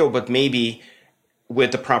decentralize skill, but maybe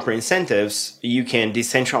with the proper incentives, you can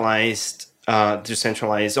decentralize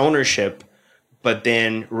ownership, but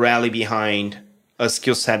then rally behind a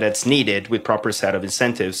skill set that's needed with proper set of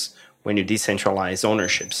incentives when you decentralize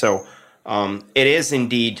ownership. So it is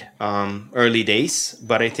indeed early days,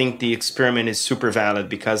 but I think the experiment is super valid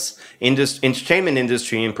because entertainment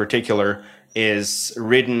industry in particular is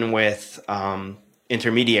ridden with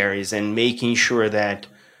intermediaries and making sure that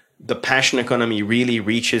the passion economy really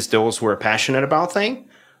reaches those who are passionate about things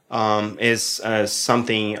is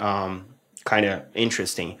something kind of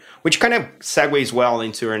interesting, which kind of segues well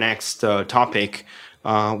into our next topic.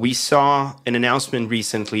 We saw an announcement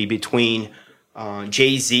recently between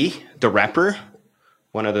Jay-Z, the rapper,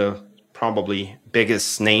 one of the probably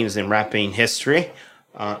biggest names in rapping history,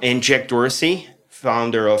 and Jack Dorsey,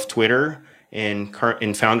 founder of Twitter and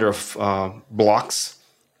founder of Blocks,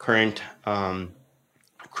 current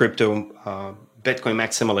crypto Bitcoin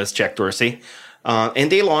maximalist Jack Dorsey,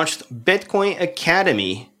 and they launched Bitcoin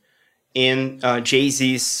Academy in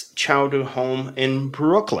Jay-Z's childhood home in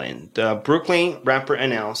Brooklyn. The Brooklyn rapper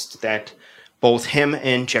announced that both him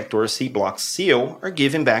and Jack Dorsey, Block's CEO, are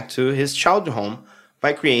giving back to his childhood home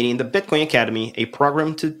by creating the Bitcoin Academy, a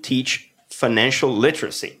program to teach financial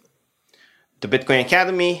literacy. The Bitcoin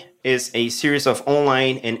Academy is a series of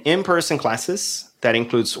online and in-person classes that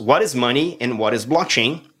includes what is money and what is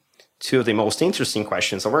blockchain, two of the most interesting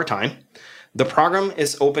questions of our time. The program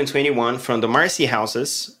is open to anyone from the Marcy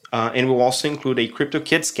houses and will also include a crypto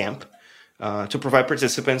kids camp to provide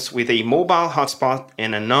participants with a mobile hotspot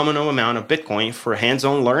and a nominal amount of Bitcoin for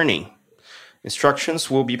hands-on learning.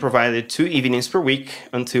 Instructions will be provided 2 evenings per week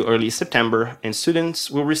until early September, and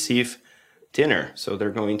students will receive dinner. So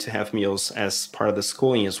they're going to have meals as part of the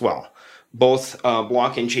schooling as well. Both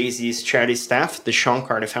Block and Jay-Z's charity staff, the Sean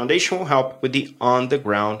Carter Foundation, will help with the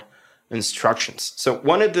on-the-ground instructions. So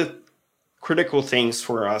one of the critical things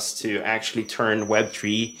for us to actually turn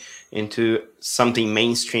Web3 into something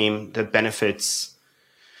mainstream that benefits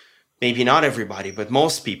maybe not everybody, but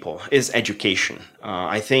most people is education.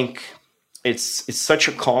 I think it's such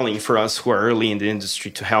a calling for us who are early in the industry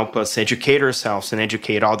to help us educate ourselves and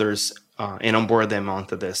educate others and onboard them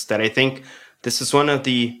onto this, that I think this is one of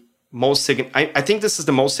the most, I think this is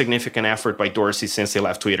the most significant effort by Dorsey since they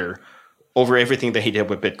left Twitter over everything that he did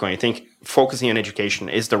with Bitcoin. I think focusing on education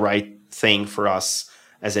is the right thing for us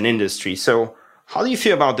as an industry. So how do you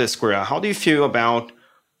feel about this, Guerra? How do you feel about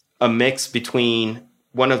a mix between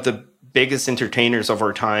one of the biggest entertainers of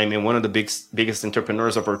our time and one of the biggest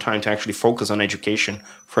entrepreneurs of our time to actually focus on education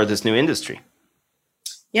for this new industry?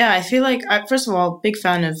 Yeah, I feel like, first of all, big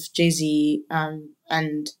fan of Jay-Z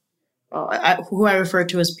and who I refer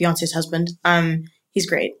to as Beyonce's husband. He's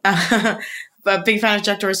great. But big fan of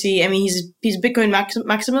Jack Dorsey. I mean, he's Bitcoin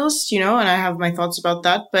maximalist, and I have my thoughts about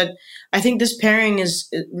that. But I think this pairing it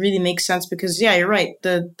really makes sense because, yeah, you're right.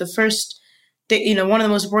 The first, one of the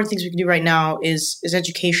most important things we can do right now is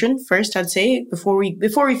education first. I'd say before we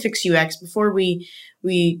fix UX, before we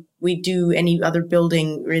do any other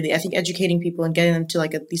building. Really, I think educating people and getting them to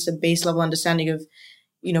like at least a base level understanding of,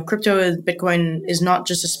 crypto, Bitcoin is not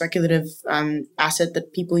just a speculative asset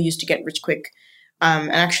that people use to get rich quick,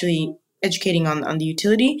 and actually educating on the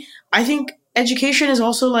utility. I think education is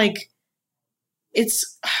also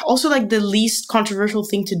it's also the least controversial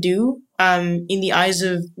thing to do in the eyes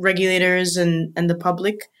of regulators and the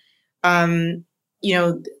public.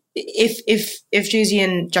 If Jay-Z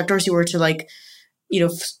and Jack Dorsey were to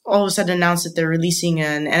all of a sudden announce that they're releasing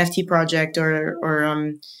an NFT project or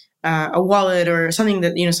a wallet or something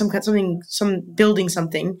that, some building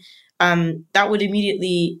something, that would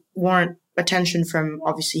immediately warrant attention from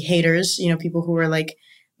obviously haters, people who are like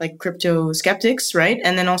crypto skeptics, right?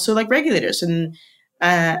 And then also regulators, and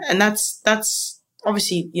that's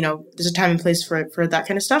obviously, there's a time and place for that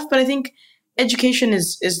kind of stuff. But I think education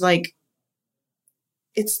is it's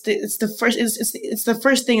the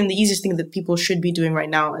first thing and the easiest thing that people should be doing right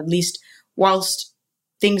now, at least whilst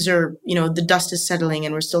things are, the dust is settling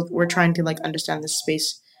and we're trying to understand this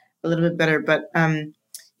space a little bit better. But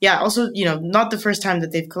yeah, also, not the first time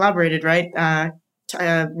that they've collaborated, right?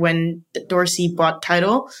 When Dorsey bought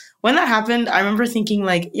Tidal, when that happened, I remember thinking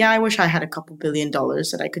yeah, I wish I had a couple $1 billion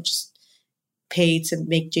that I could just pay to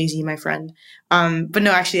make Jay-Z my friend. But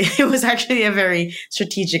no, actually, it was actually a very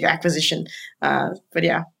strategic acquisition. But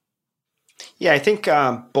yeah. Yeah, I think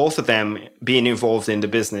both of them being involved in the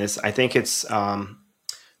business, I think it's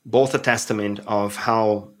both a testament of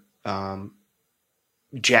how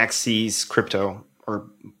Jack sees crypto, or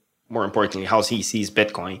more importantly, how he sees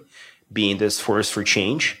Bitcoin being this force for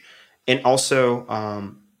change. And also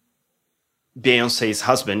Beyonce's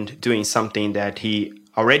husband doing something that he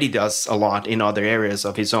already does a lot in other areas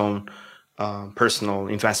of his own personal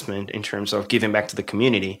investment in terms of giving back to the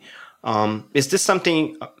community. Is this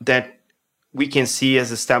something that we can see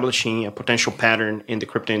as establishing a potential pattern in the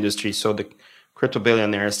crypto industry so the crypto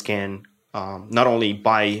billionaires can not only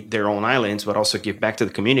buy their own islands, but also give back to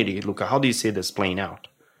the community? Luca, how do you see this playing out?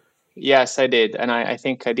 Yes, I did. And I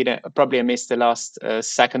think I missed the last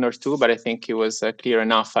second or two, but I think it was clear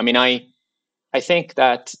enough. I mean, I think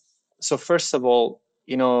that, so first of all,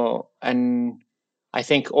 and I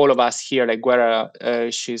think all of us here, Guerra,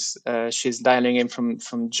 she's dialing in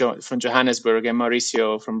from Johannesburg, and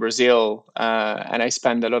Mauricio from Brazil. And I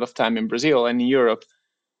spend a lot of time in Brazil and in Europe.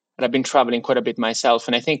 And I've been traveling quite a bit myself.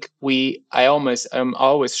 And I think I'm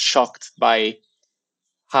always shocked by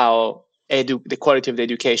how the quality of the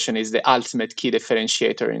education is the ultimate key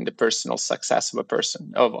differentiator in the personal success of a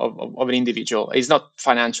person, of an individual. It's not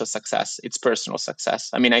financial success, it's personal success.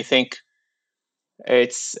 I mean, I think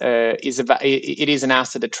it is an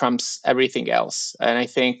asset that trumps everything else. And I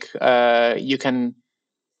think you can.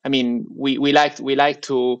 I mean, we like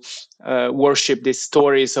to worship these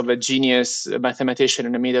stories of a genius mathematician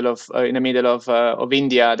in the middle of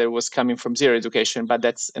India that was coming from zero education, but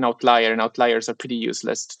that's an outlier, and outliers are pretty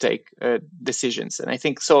useless to take decisions. And I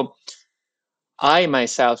think so. I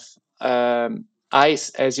myself,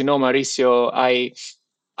 as you know, Mauricio,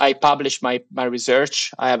 I publish my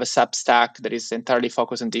research. I have a Substack that is entirely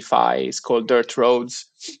focused on DeFi. It's called Dirt Roads,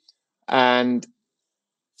 and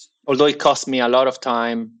although it cost me a lot of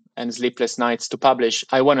time and sleepless nights to publish,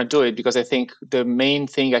 I want to do it because I think the main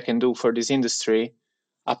thing I can do for this industry,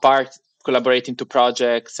 apart collaborating to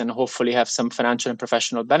projects and hopefully have some financial and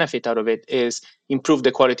professional benefit out of it, is improve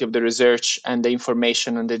the quality of the research and the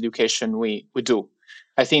information and the education we do.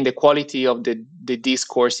 I think the quality of the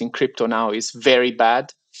discourse in crypto now is very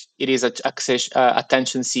bad. It is an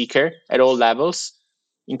attention seeker at all levels,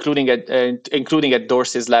 including at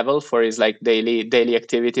Dorsey's level for his like daily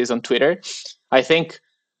activities on Twitter. I think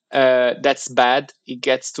that's bad. It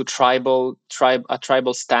gets to a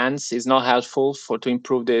tribal stance is not helpful to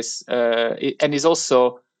improve this, and is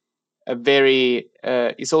also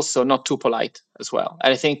is also not too polite as well.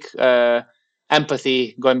 And I think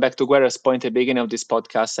empathy, going back to Guerra's point at the beginning of this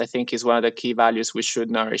podcast, I think is one of the key values we should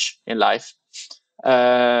nourish in life.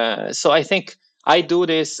 So I think I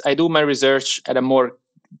do my research at a more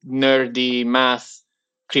nerdy math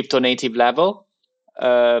crypto native level,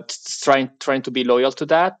 trying to be loyal to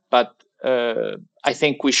that, but I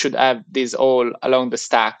think we should have this all along the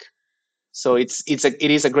stack. So it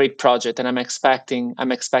is a great project, and I'm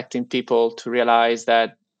expecting people to realize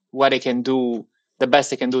that what they can do, the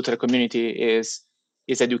best they can do to the community is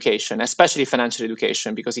education, especially financial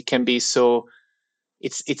education, because it can be so.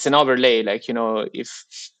 It's an overlay. Like, you know,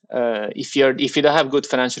 if you don't have good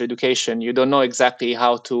financial education, you don't know exactly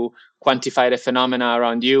how to quantify the phenomena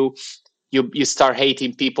around you. You start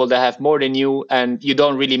hating people that have more than you, and you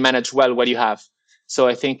don't really manage well what you have. So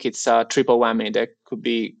I think it's a triple whammy that could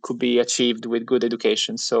be achieved with good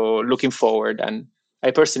education. So looking forward, and I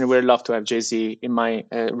personally would love to have Jay-Z in my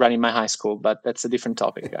running my high school, but that's a different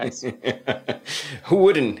topic, guys. Who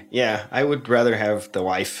wouldn't? Yeah, I would rather have the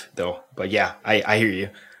wife though. But yeah, I hear you.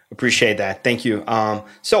 Appreciate that. Thank you.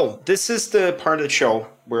 So this is the part of the show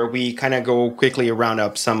where we kind of go quickly round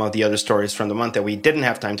up some of the other stories from the month that we didn't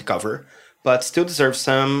have time to cover, but still deserve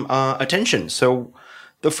some attention. So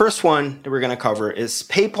the first one that we're going to cover is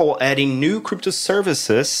PayPal adding new crypto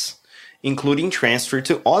services, including transfer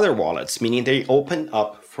to other wallets, meaning they open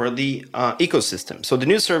up for the ecosystem. So the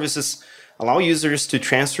new services allow users to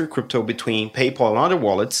transfer crypto between PayPal and other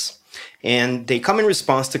wallets, and they come in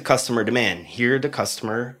response to customer demand. Hear the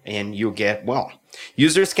customer and you get, well,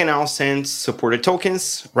 users can now send supported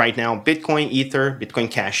tokens, right now Bitcoin, Ether, Bitcoin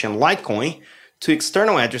Cash, and Litecoin, to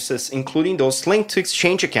external addresses, including those linked to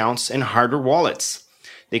exchange accounts and hardware wallets.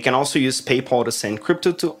 They can also use PayPal to send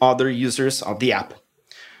crypto to other users of the app.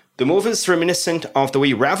 The move is reminiscent of the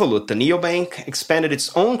way Revolut, the neobank, expanded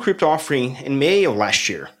its own crypto offering in May of last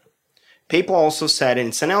year. PayPal also said in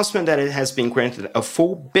its announcement that it has been granted a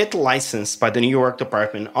full BIT license by the New York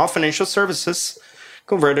Department of Financial Services,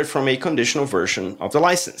 converted from a conditional version of the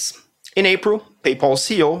license. In April, PayPal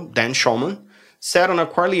CEO Dan Schulman said on a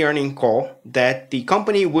quarterly earnings call that the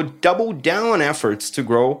company would double down on efforts to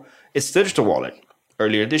grow its digital wallet.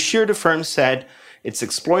 Earlier this year, the firm said it's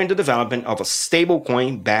exploring the development of a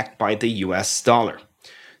stablecoin backed by the US dollar.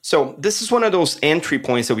 So this is one of those entry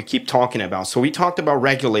points that we keep talking about. So we talked about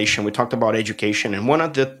regulation, we talked about education, and one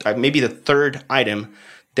of the, maybe the third item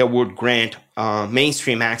that would grant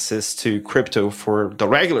mainstream access to crypto for the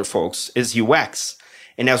regular folks is UX.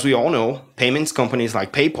 And as we all know, payments companies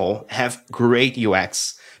like PayPal have great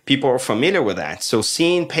UX. People are familiar with that. So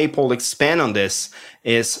seeing PayPal expand on this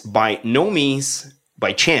is by no means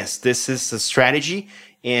by chance. This is a strategy.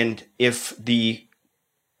 And if the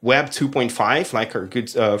Web 2.5, like our good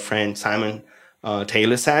friend Simon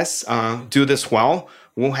Taylor says, do this well,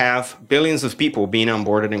 we'll have billions of people being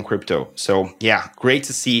onboarded in crypto. So yeah, great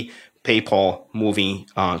to see PayPal moving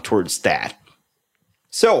towards that.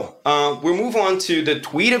 So we'll move on to the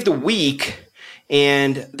tweet of the week.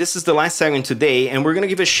 And this is the last segment today. And we're going to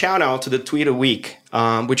give a shout out to the tweet of the week,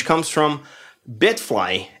 which comes from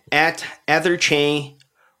Bitfly at etherchain_org.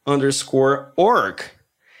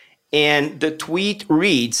 And the tweet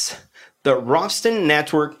reads, the Ropsten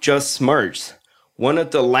network just merged, one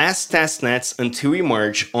of the last testnets until we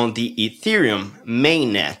merge on the Ethereum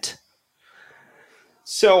mainnet.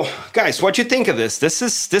 So, guys, what do you think of this? This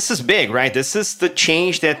is big, right? This is the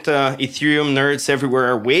change that Ethereum nerds everywhere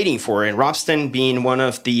are waiting for. And Ropsten being one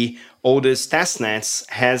of the all these testnets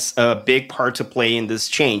has a big part to play in this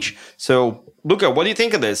change. So, Luca, what do you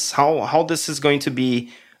think of this? How this is going to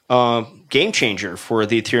be a game changer for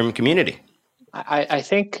the Ethereum community? I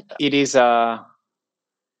think it is a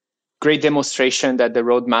great demonstration that the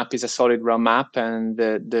roadmap is a solid roadmap, and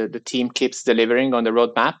the team keeps delivering on the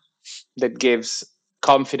roadmap. That gives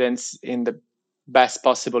confidence in the best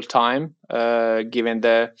possible time, given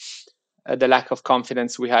the lack of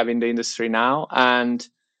confidence we have in the industry now. And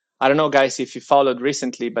I don't know, guys, if you followed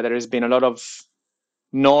recently, but there has been a lot of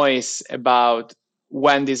noise about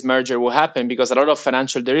when this merger will happen, because a lot of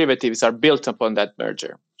financial derivatives are built upon that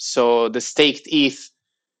merger. So the staked ETH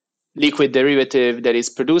liquid derivative that is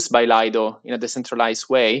produced by Lido in a decentralized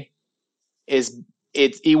way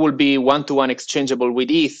it will be one-to-one exchangeable with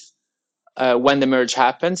ETH when the merge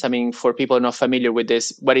happens. I mean, for people not familiar with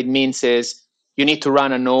this, what it means is you need to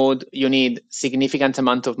run a node, you need significant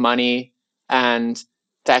amount of money and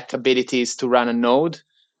tech abilities to run a node,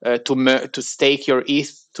 to stake your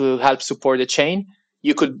ETH to help support the chain.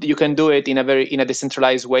 You can do it in a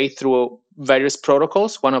decentralized way through various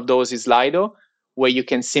protocols. One of those is Lido, where you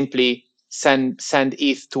can simply send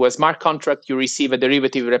ETH to a smart contract. You receive a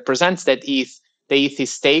derivative that represents that ETH. The ETH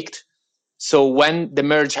is staked. So when the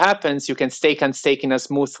merge happens, you can stake and stake in a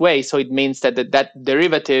smooth way. So it means that that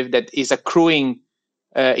derivative that is accruing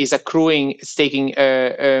staking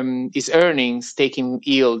is earning staking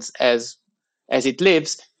yields as it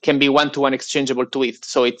lives can be one-to-one exchangeable to ETH.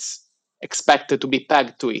 So it's expected to be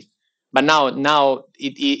pegged to ETH. But now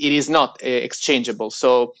it is not exchangeable.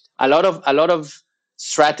 So a lot of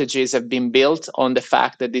strategies have been built on the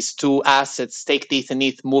fact that these two assets, staked ETH and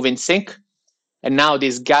ETH, move in sync. And now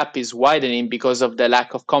this gap is widening because of the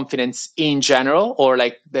lack of confidence in general, or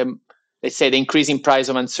let's say the increasing price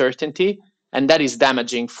of uncertainty. And that is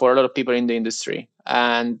damaging for a lot of people in the industry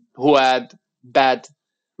and who had bad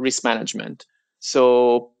risk management.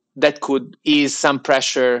 So that could ease some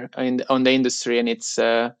pressure on the industry, and it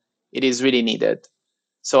is really needed.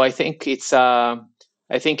 So I think it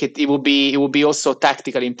will be also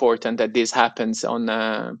tactically important that this happens on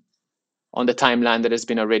the timeline that has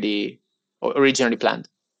been originally planned.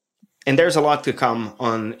 And there's a lot to come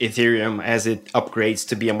on Ethereum as it upgrades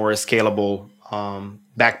to be a more scalable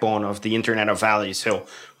backbone of the Internet of Value. So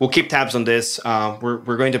we'll keep tabs on this.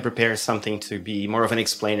 We're going to prepare something to be more of an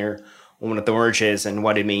explainer on what the merge is and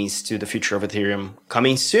what it means to the future of Ethereum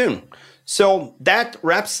coming soon. So that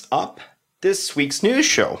wraps up this week's news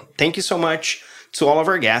show. Thank you so much to all of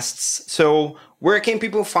our guests. So where can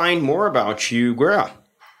people find more about you, Guerra?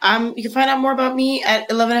 You can find out more about me at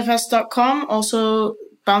 11fs.com. Also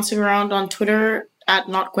bouncing around on Twitter at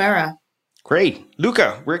NotGuerra. Great.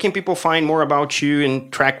 Luca, where can people find more about you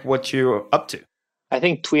and track what you're up to? I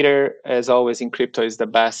think Twitter, as always in crypto, is the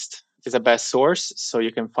best source. So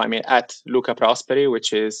you can find me at Luca Prosperi,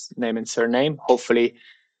 which is name and surname. Hopefully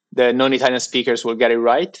the non-Italian speakers will get it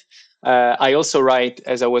right. I also write,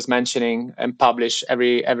 as I was mentioning, and publish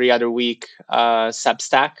every other week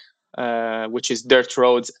Substack, which is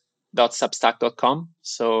dirtroads.substack.com.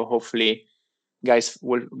 So hopefully, guys,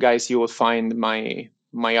 you will find my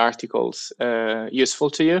articles useful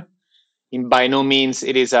to you. By no means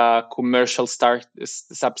it is a commercial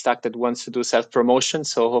Substack that wants to do self-promotion.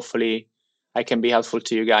 So hopefully I can be helpful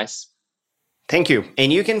to you guys. Thank you.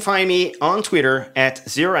 And you can find me on Twitter at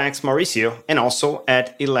 0xmauricio and also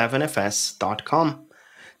at 11fs.com.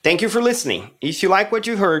 Thank you for listening. If you like what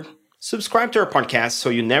you heard, subscribe to our podcast so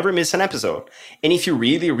you never miss an episode. And if you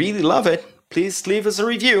really, really love it, please leave us a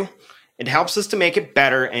review. It helps us to make it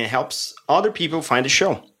better and helps other people find the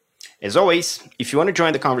show. As always, if you want to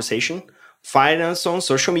join the conversation, find us on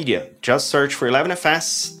social media. Just search for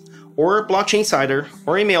 11FS or Blockchain Insider,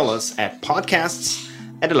 or email us at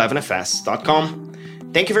podcasts@11fs.com.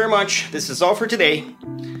 Thank you very much. This is all for today.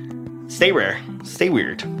 Stay rare, stay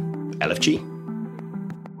weird. LFG.